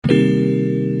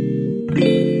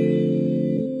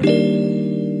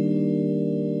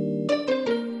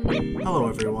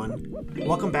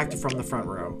Welcome back to From the Front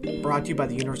Row, brought to you by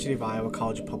the University of Iowa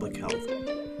College of Public Health.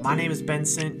 My name is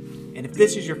Benson, and if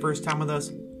this is your first time with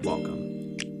us, welcome.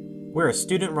 We're a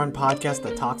student-run podcast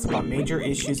that talks about major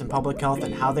issues in public health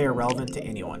and how they are relevant to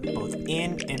anyone, both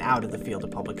in and out of the field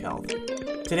of public health.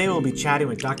 Today we'll be chatting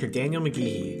with Dr. Daniel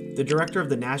McGehee, the director of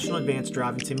the National Advanced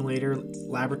Driving Simulator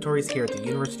Laboratories here at the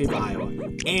University of Iowa,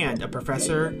 and a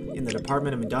professor in the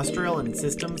Department of Industrial and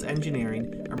Systems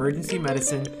Engineering, Emergency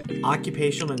Medicine,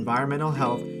 Occupational and Environmental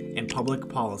Health, and Public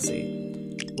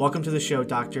Policy. Welcome to the show,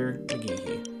 Dr.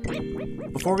 McGehee.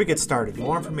 Before we get started,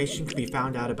 more information can be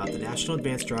found out about the National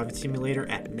Advanced Driving Simulator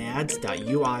at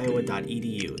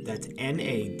nads.uiowa.edu. That's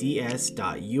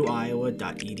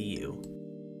nads.uiowa.edu.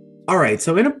 All right,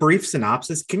 so in a brief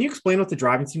synopsis, can you explain what the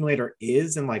driving simulator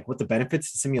is and what the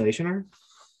benefits to simulation are?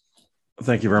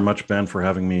 Thank you very much, Ben, for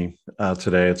having me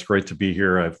today. It's great to be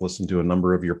here. I've listened to a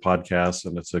number of your podcasts,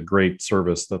 and it's a great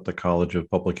service that the College of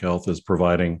Public Health is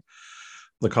providing.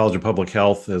 The College of Public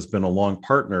Health has been a long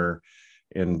partner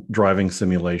in driving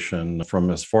simulation from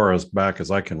as far as back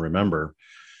as I can remember.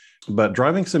 But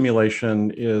driving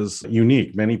simulation is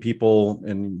unique. Many people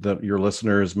and your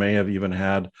listeners may have even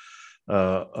had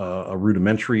a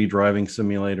rudimentary driving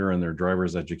simulator in their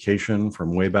driver's education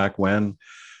from way back when.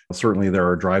 Certainly there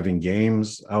are driving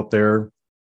games out there,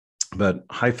 but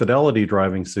high fidelity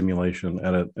driving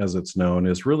simulation, as it's known,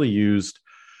 is really used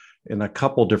in a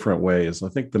couple different ways. I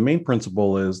think the main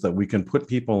principle is that we can put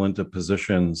people into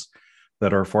positions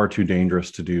that are far too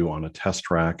dangerous to do on a test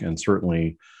track and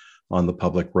certainly on the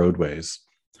public roadways.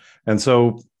 And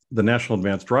so the National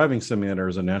Advanced Driving Simulator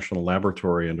is a national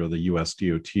laboratory under the US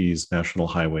DOT's National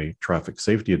Highway Traffic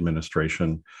Safety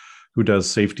Administration, who does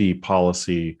safety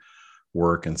policy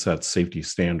work and sets safety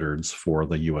standards for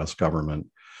the US government.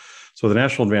 So the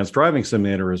National Advanced Driving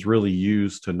Simulator is really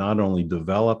used to not only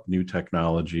develop new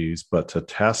technologies, but to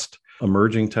test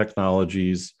emerging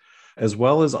technologies, as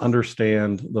well as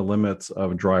understand the limits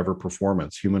of driver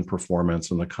performance, human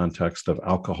performance in the context of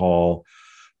alcohol,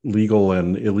 legal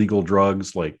and illegal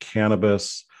drugs like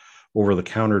cannabis,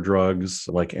 over-the-counter drugs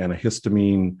like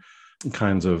antihistamine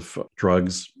kinds of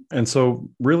drugs. And so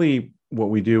really what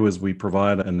we do is we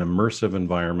provide an immersive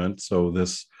environment. So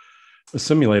this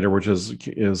simulator, which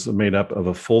is made up of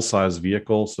a full-size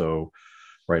vehicle. So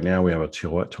right now we have a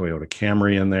Toyota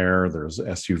Camry in there. There's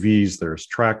SUVs, there's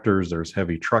tractors, there's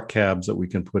heavy truck cabs that we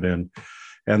can put in.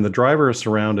 And the driver is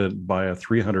surrounded by a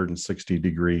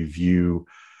 360-degree view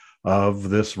of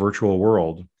this virtual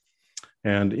world.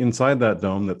 And inside that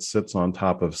dome that sits on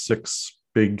top of 6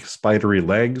 big spidery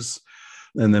legs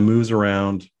and then moves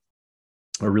around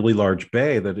a really large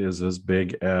bay that is as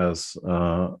big as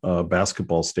a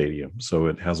basketball stadium. So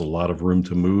it has a lot of room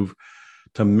to move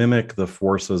to mimic the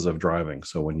forces of driving.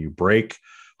 So when you brake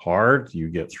hard, you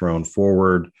get thrown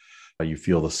forward. You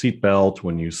feel the seatbelt.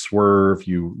 When you swerve,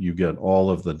 you get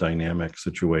all of the dynamic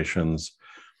situations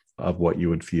of what you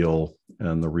would feel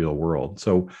in the real world.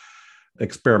 So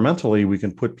experimentally, we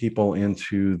can put people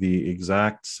into the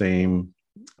exact same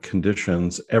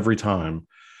conditions every time,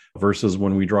 versus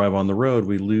when we drive on the road,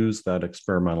 we lose that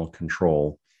experimental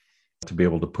control to be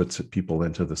able to put people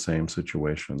into the same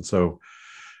situation. So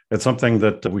it's something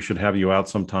that we should have you out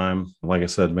sometime. Like I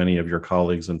said, many of your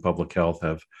colleagues in public health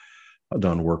have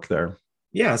done work there.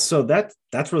 Yeah, so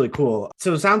that's really cool.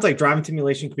 So it sounds like driving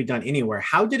simulation can be done anywhere.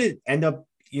 How did it end up,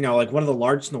 one of the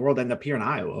largest in the world end up here in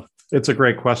Iowa? It's a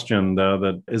great question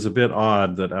that is a bit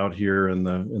odd that out here in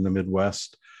the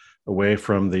Midwest, away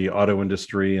from the auto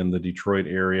industry in the Detroit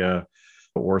area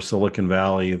or Silicon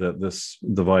Valley, that this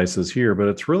device is here. But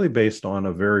it's really based on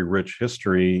a very rich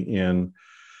history in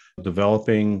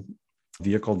developing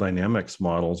vehicle dynamics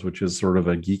models, which is sort of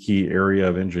a geeky area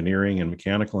of engineering and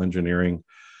mechanical engineering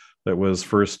that was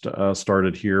first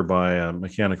started here by a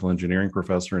mechanical engineering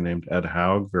professor named Ed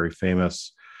Haug, very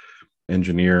famous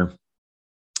engineer,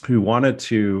 who wanted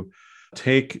to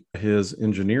take his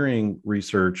engineering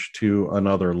research to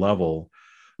another level.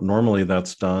 Normally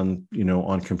that's done,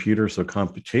 on computers. So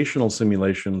computational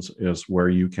simulations is where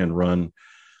you can run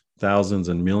thousands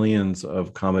and millions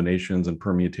of combinations and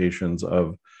permutations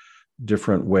of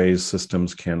different ways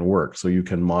systems can work. So you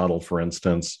can model, for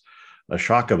instance, a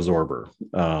shock absorber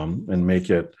and make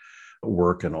it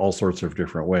work in all sorts of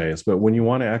different ways. But when you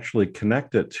want to actually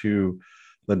connect it to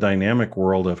the dynamic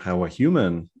world of how a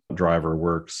human driver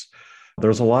works,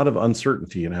 there's a lot of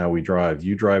uncertainty in how we drive.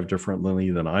 You drive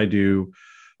differently than I do.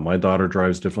 My daughter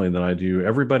drives differently than I do.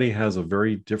 Everybody has a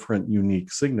very different,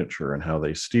 unique signature in how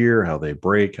they steer, how they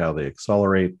brake, how they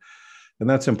accelerate. And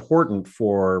that's important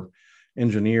for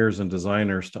engineers and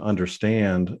designers to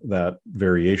understand that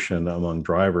variation among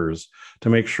drivers to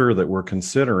make sure that we're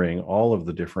considering all of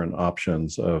the different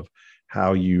options of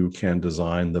how you can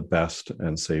design the best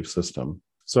and safe system.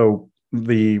 So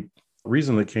the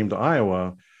reason that came to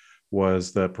Iowa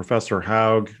was that Professor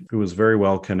Haug, who was very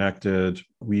well connected,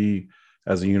 we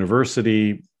as a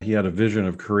university, he had a vision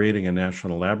of creating a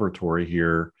national laboratory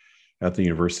here at the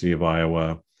University of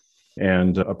Iowa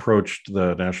and approached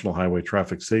the National Highway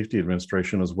Traffic Safety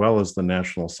Administration as well as the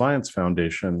National Science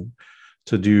Foundation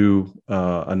to do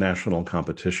a national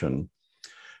competition.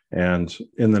 And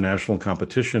in the national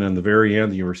competition, in the very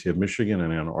end, the University of Michigan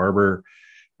and Ann Arbor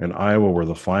and Iowa were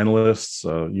the finalists.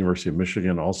 University of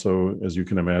Michigan also, as you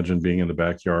can imagine, being in the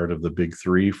backyard of the big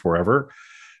three forever,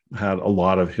 had a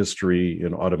lot of history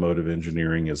in automotive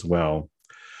engineering as well.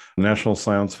 The National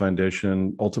Science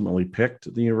Foundation ultimately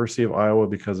picked the University of Iowa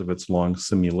because of its long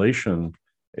simulation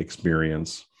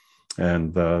experience.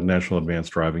 And the National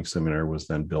Advanced Driving Seminar was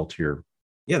then built here.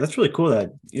 Yeah, that's really cool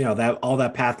that, that all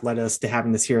that path led us to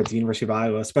having this here at the University of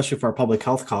Iowa, especially for our public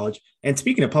health college. And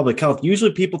speaking of public health,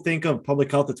 usually people think of public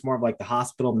health, it's more of like the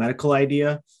hospital medical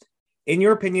idea. In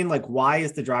your opinion, like, why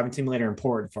is the driving simulator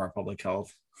important for our public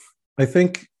health? I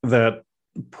think that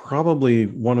probably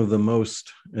one of the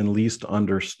most and least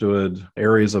understood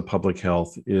areas of public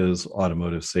health is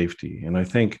automotive safety. And I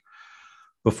think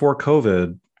before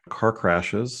COVID, car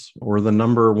crashes were the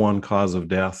number one cause of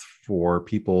death for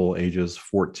people ages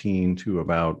 14 to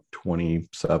about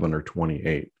 27 or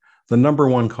 28. The number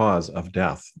one cause of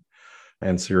death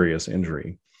and serious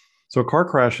injury. So car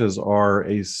crashes are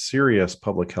a serious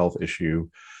public health issue.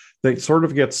 They sort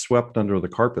of get swept under the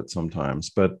carpet sometimes,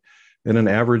 but in an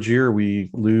average year, we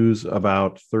lose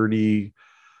about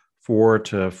 34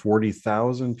 to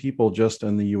 40,000 people just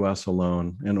in the US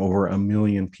alone, and over 1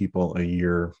 million people a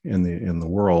year in the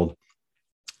world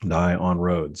die on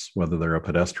roads, whether they're a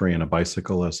pedestrian, a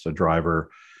bicyclist, a driver.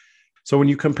 So when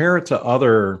you compare it to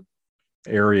other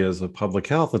areas of public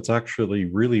health, it's actually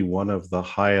really one of the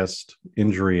highest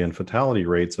injury and fatality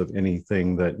rates of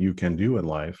anything that you can do in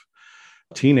life.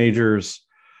 Teenagers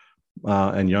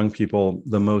and young people,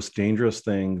 the most dangerous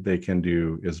thing they can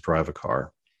do is drive a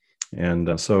car.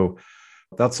 And so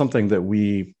that's something that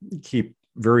we keep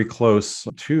very close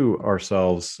to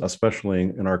ourselves, especially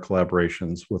in our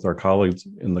collaborations with our colleagues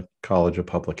in the College of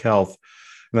Public Health.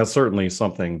 And that's certainly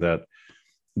something that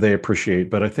they appreciate.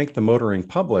 But I think the motoring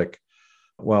public,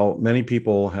 while many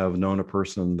people have known a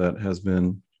person that has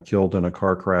been killed in a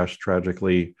car crash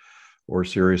tragically or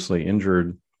seriously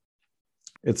injured,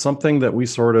 it's something that we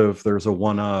sort of, there's a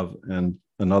one of and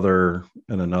another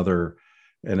and another,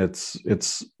 and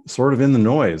it's sort of in the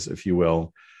noise, if you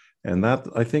will. And that,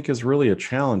 I think, is really a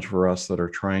challenge for us that are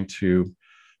trying to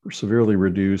severely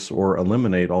reduce or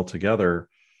eliminate altogether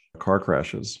car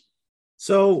crashes.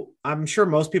 So I'm sure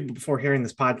most people before hearing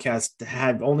this podcast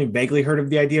had only vaguely heard of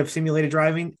the idea of simulated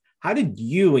driving. How did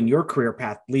you and your career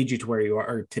path lead you to where you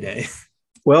are today?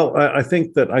 Well, I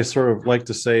think that I sort of like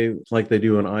to say, like they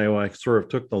do in Iowa, I sort of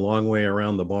took the long way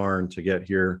around the barn to get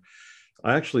here.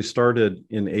 I actually started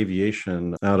in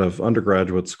aviation out of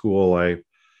undergraduate school. I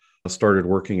started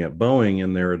working at Boeing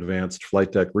in their advanced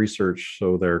flight deck research,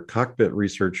 so their cockpit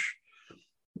research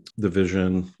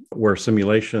division, where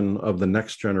simulation of the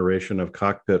next generation of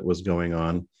cockpit was going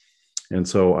on. And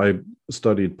so I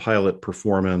studied pilot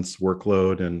performance,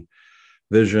 workload, and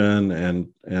vision,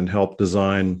 and helped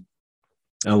design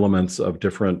elements of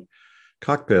different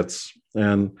cockpits.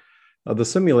 And the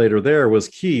simulator there was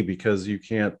key because you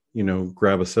can't,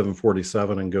 grab a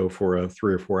 747 and go for a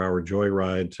 3 or 4 hour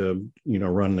joyride to,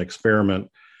 run an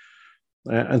experiment.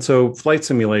 And so flight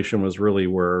simulation was really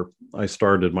where I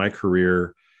started my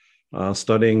career,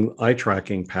 studying eye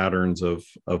tracking patterns of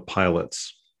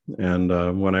pilots.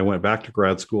 And when I went back to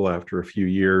grad school after a few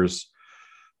years,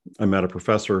 I met a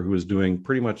professor who was doing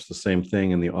pretty much the same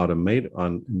thing in the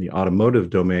automotive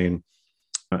domain.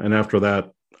 And after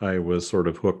that, I was sort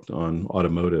of hooked on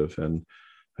automotive, and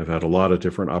I've had a lot of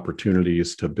different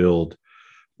opportunities to build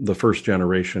the first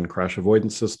generation crash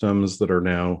avoidance systems that are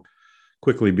now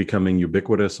quickly becoming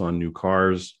ubiquitous on new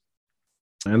cars.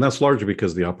 And that's largely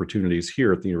because the opportunities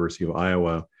here at the University of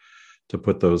Iowa to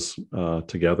put those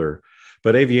together.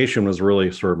 But aviation was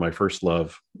really sort of my first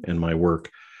love in my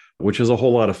work, which is a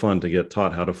whole lot of fun to get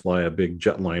taught how to fly a big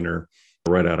jetliner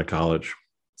right out of college.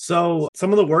 So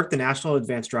some of the work the National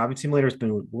Advanced Driving Simulator has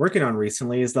been working on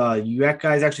recently is you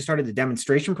guys actually started the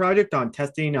demonstration project on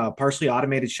testing a partially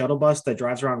automated shuttle bus that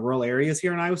drives around rural areas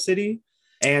here in Iowa City.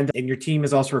 And your team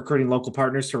is also recruiting local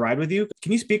partners to ride with you.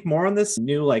 Can you speak more on this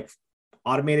new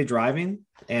automated driving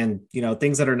and,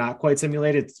 things that are not quite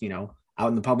simulated, out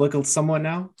in the public somewhat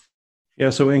now? Yeah,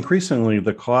 so increasingly,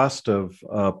 the cost of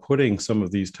putting some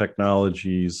of these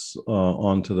technologies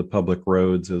onto the public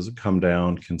roads has come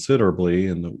down considerably.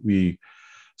 And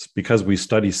because we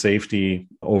study safety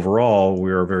overall,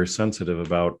 we are very sensitive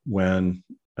about when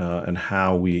and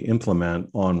how we implement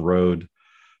on road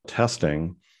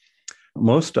testing.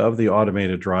 Most of the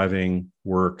automated driving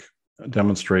work,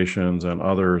 demonstrations, and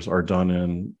others are done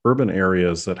in urban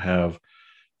areas that have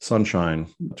sunshine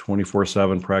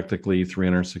 24/7, practically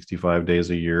 365 days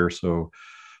a year. So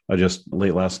I just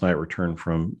late last night returned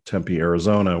from Tempe,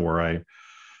 Arizona, where I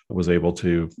was able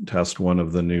to test one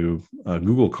of the new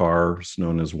Google cars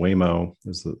known as Waymo,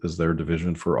 is their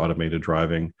division for automated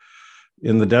driving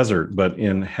in the desert, but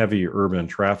in heavy urban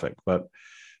traffic. But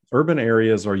urban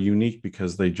areas are unique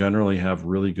because they generally have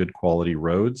really good quality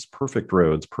roads, perfect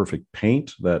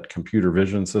paint that computer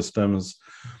vision systems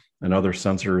and other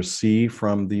sensors see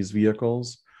from these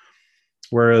vehicles.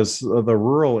 Whereas the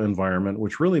rural environment,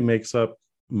 which really makes up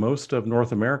most of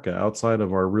North America outside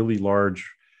of our really large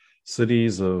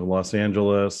cities of Los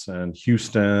Angeles and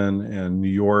Houston and New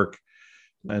York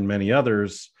and many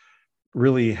others,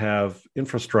 really have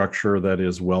infrastructure that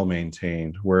is well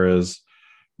maintained. Whereas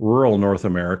rural North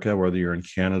America, whether you're in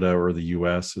Canada or the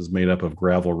US, is made up of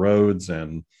gravel roads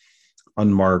and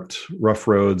unmarked rough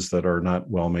roads that are not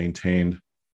well maintained.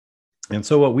 And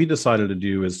so what we decided to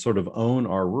do is sort of own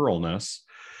our ruralness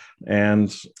and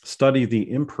study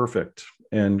the imperfect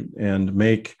and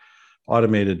make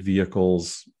automated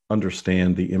vehicles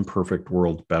understand the imperfect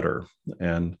world better.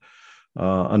 And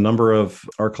a number of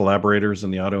our collaborators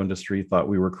in the auto industry thought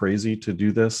we were crazy to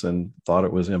do this and thought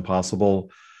it was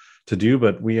impossible to do,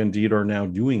 but we indeed are now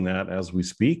doing that as we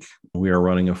speak. We are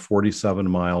running a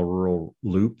 47-mile rural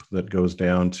loop that goes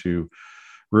down to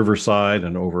Riverside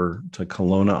and over to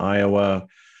Kelowna, Iowa,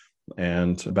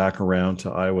 and back around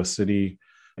to Iowa City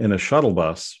in a shuttle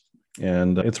bus.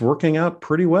 And it's working out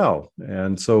pretty well.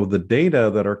 And so the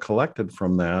data that are collected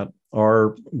from that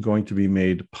are going to be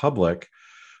made public.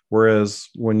 Whereas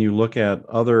when you look at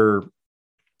other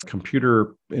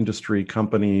computer industry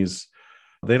companies,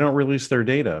 they don't release their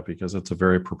data because it's a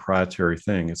very proprietary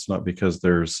thing. It's not because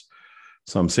there's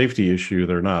some safety issue.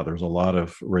 There's a lot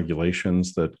of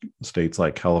regulations that states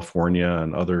like California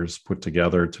and others put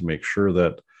together to make sure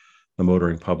that the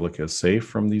motoring public is safe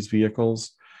from these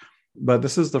vehicles. But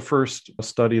this is the first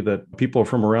study that people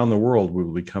from around the world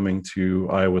will be coming to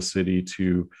Iowa City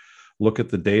to look at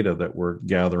the data that we're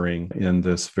gathering in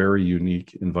this very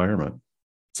unique environment.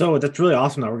 So that's really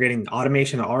awesome that we're getting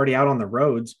automation already out on the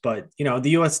roads. But,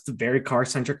 the US is a very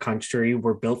car-centric country.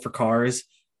 We're built for cars.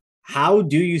 How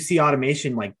do you see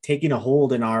automation like taking a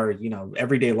hold in our,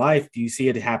 everyday life? Do you see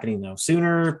it happening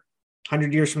sooner,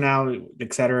 100 years from now,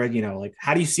 et cetera?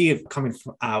 How do you see it coming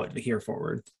out here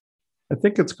forward? I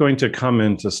think it's going to come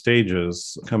in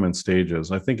stages.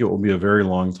 I think it will be a very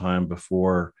long time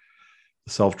before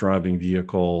self-driving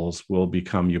vehicles will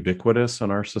become ubiquitous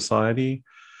in our society.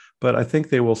 But I think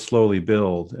they will slowly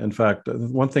build. In fact,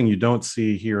 one thing you don't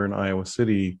see here in Iowa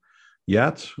City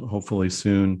yet, hopefully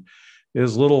soon,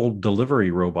 is little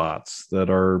delivery robots that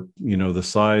are, the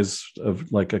size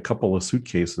of like a couple of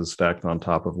suitcases stacked on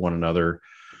top of one another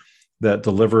that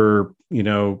deliver,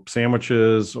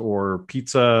 sandwiches or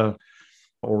pizza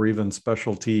or even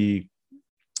specialty,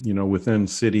 within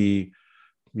city.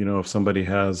 If somebody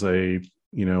has a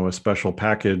special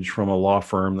package from a law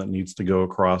firm that needs to go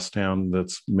across town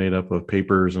that's made up of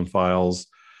papers and files,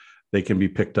 they can be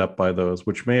picked up by those,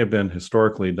 which may have been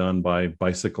historically done by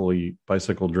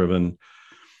bicycle-driven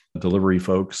delivery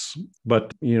folks.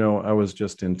 But, I was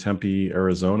just in Tempe,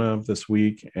 Arizona this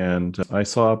week, and I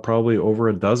saw probably over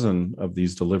a dozen of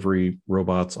these delivery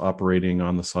robots operating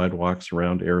on the sidewalks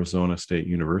around Arizona State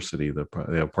University.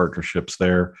 They have partnerships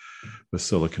there with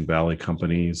Silicon Valley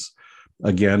companies,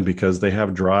 again, because they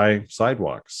have dry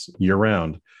sidewalks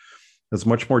year-round. It's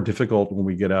much more difficult when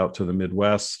we get out to the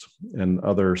Midwest and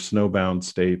other snowbound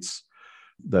states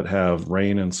that have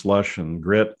rain and slush and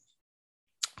grit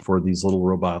for these little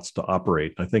robots to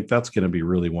operate. I think that's going to be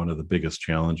really one of the biggest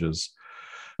challenges.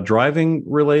 Driving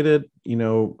related,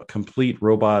 complete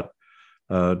robot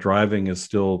driving is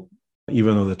still,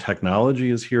 even though the technology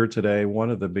is here today,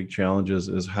 one of the big challenges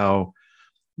is how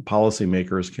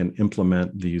policymakers can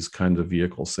implement these kinds of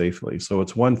vehicles safely. So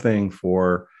it's one thing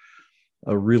for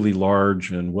a really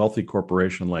large and wealthy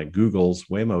corporation like Google's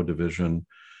Waymo division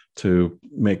to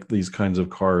make these kinds of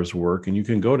cars work. And you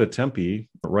can go to Tempe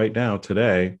right now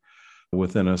today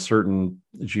within a certain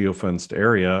geofenced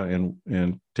area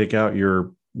and take out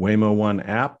your Waymo One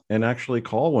app and actually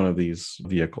call one of these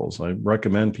vehicles. I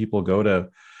recommend people go to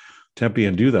Tempe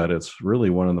and do that, it's really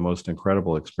one of the most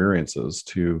incredible experiences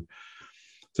to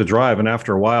drive. And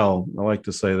after a while, I like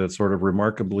to say that it's sort of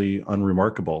remarkably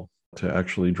unremarkable to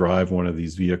actually drive one of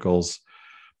these vehicles,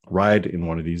 ride in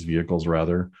one of these vehicles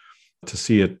rather, to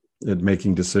see it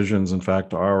making decisions. In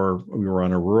fact, we were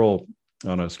on a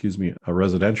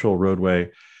residential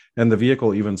roadway, and the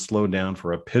vehicle even slowed down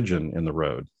for a pigeon in the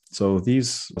road. So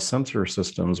these sensor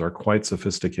systems are quite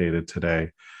sophisticated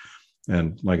today.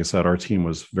 And like I said, our team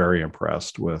was very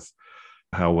impressed with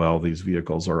how well these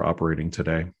vehicles are operating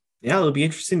today. Yeah, it'll be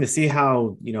interesting to see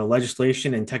how,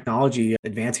 legislation and technology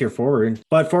advance here forward.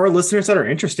 But for our listeners that are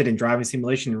interested in driving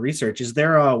simulation and research, is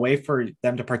there a way for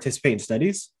them to participate in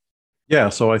studies? Yeah,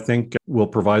 so I think we'll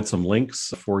provide some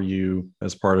links for you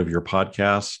as part of your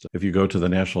podcast. If you go to the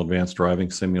National Advanced Driving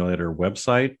Simulator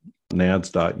website,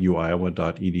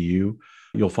 nads.uiowa.edu,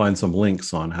 you'll find some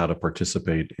links on how to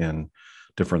participate in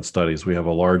different studies. We have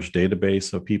a large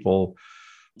database of people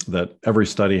that every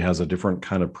study has a different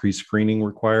kind of pre-screening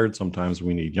required. Sometimes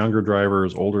we need younger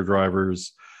drivers, older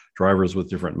drivers, drivers with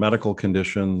different medical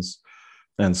conditions,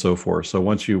 and so forth. So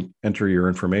once you enter your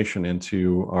information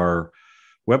into our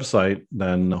website,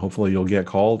 then hopefully you'll get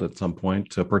called at some point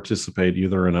to participate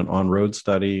either in an on-road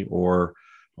study or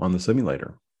on the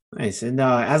simulator. Nice. And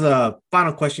as a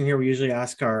final question here, we usually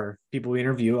ask our people we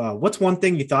interview, what's one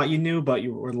thing you thought you knew, but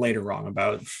you were later wrong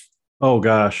about? Oh,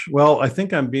 gosh. Well, I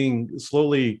think I'm being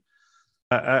slowly,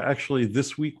 actually,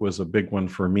 this week was a big one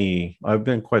for me. I've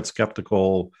been quite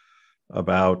skeptical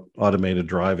about automated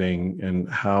driving and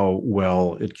how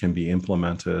well it can be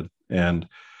implemented. And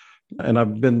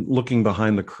I've been looking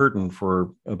behind the curtain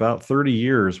for about 30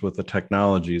 years with the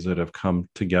technologies that have come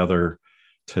together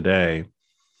today.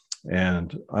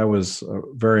 And I was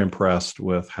very impressed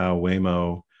with how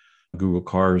Waymo, Google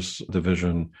Cars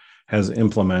division, has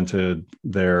implemented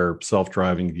their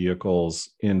self-driving vehicles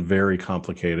in very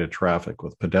complicated traffic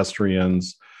with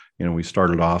pedestrians. We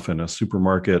started off in a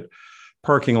supermarket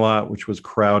parking lot, which was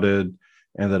crowded,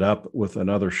 ended up with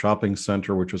another shopping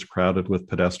center, which was crowded with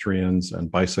pedestrians and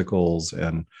bicycles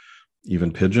and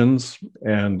even pigeons.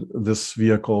 And this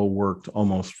vehicle worked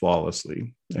almost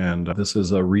flawlessly. And this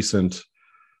is a recent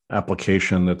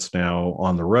application that's now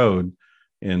on the road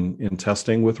in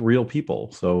testing with real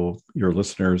people. So your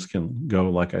listeners can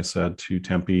go, like I said, to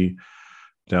Tempe,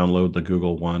 download the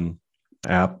Google One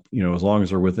app. As long as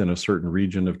they're within a certain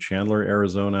region of Chandler,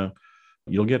 Arizona,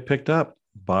 you'll get picked up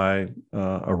by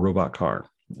a robot car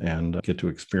and get to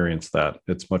experience that.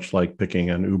 It's much like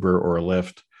picking an Uber or a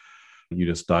Lyft. You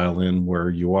just dial in where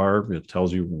you are. It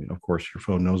tells you, of course, your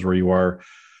phone knows where you are,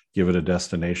 give it a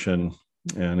destination,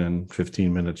 and in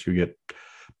 15 minutes, you get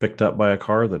picked up by a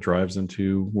car that drives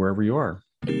into wherever you are.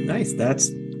 Nice. That's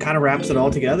kind of wraps it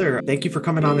all together. Thank you for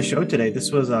coming on the show today.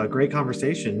 This was a great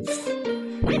conversation.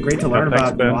 Great to learn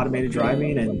about automated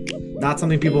driving, and not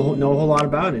something people know a whole lot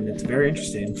about, and it's very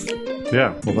interesting.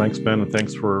 Yeah. Well, thanks, Ben, and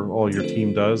thanks for all your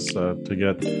team does to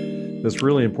get this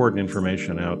really important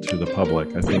information out to the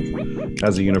public. I think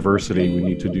as a university, we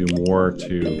need to do more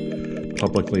to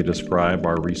publicly describe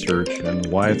our research and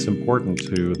why it's important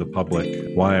to the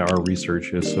public, why our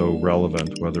research is so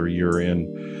relevant, whether you're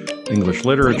in English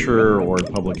literature or in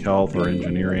public health or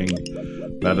engineering,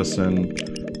 medicine.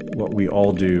 What we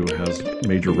all do has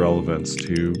major relevance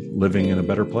to living in a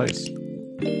better place.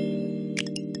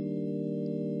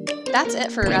 That's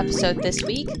it for our episode this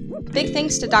week. Big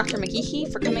thanks to Dr. McGeehee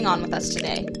for coming on with us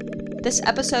today. This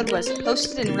episode was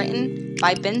hosted and written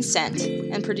by Ben Sent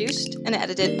and produced and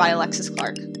edited by Alexis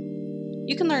Clark.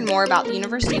 You can learn more about the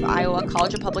University of Iowa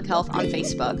College of Public Health on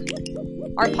Facebook.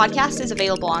 Our podcast is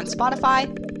available on Spotify,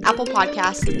 Apple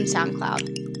Podcasts, and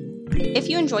SoundCloud. If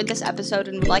you enjoyed this episode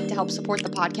and would like to help support the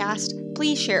podcast,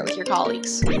 please share it with your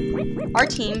colleagues. Our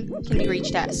team can be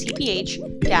reached at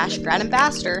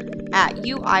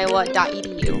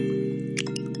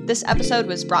cph-gradambassador@uiowa.edu. This episode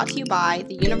was brought to you by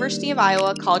the University of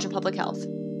Iowa College of Public Health.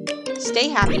 Stay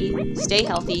happy, stay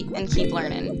healthy, and keep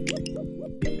learning.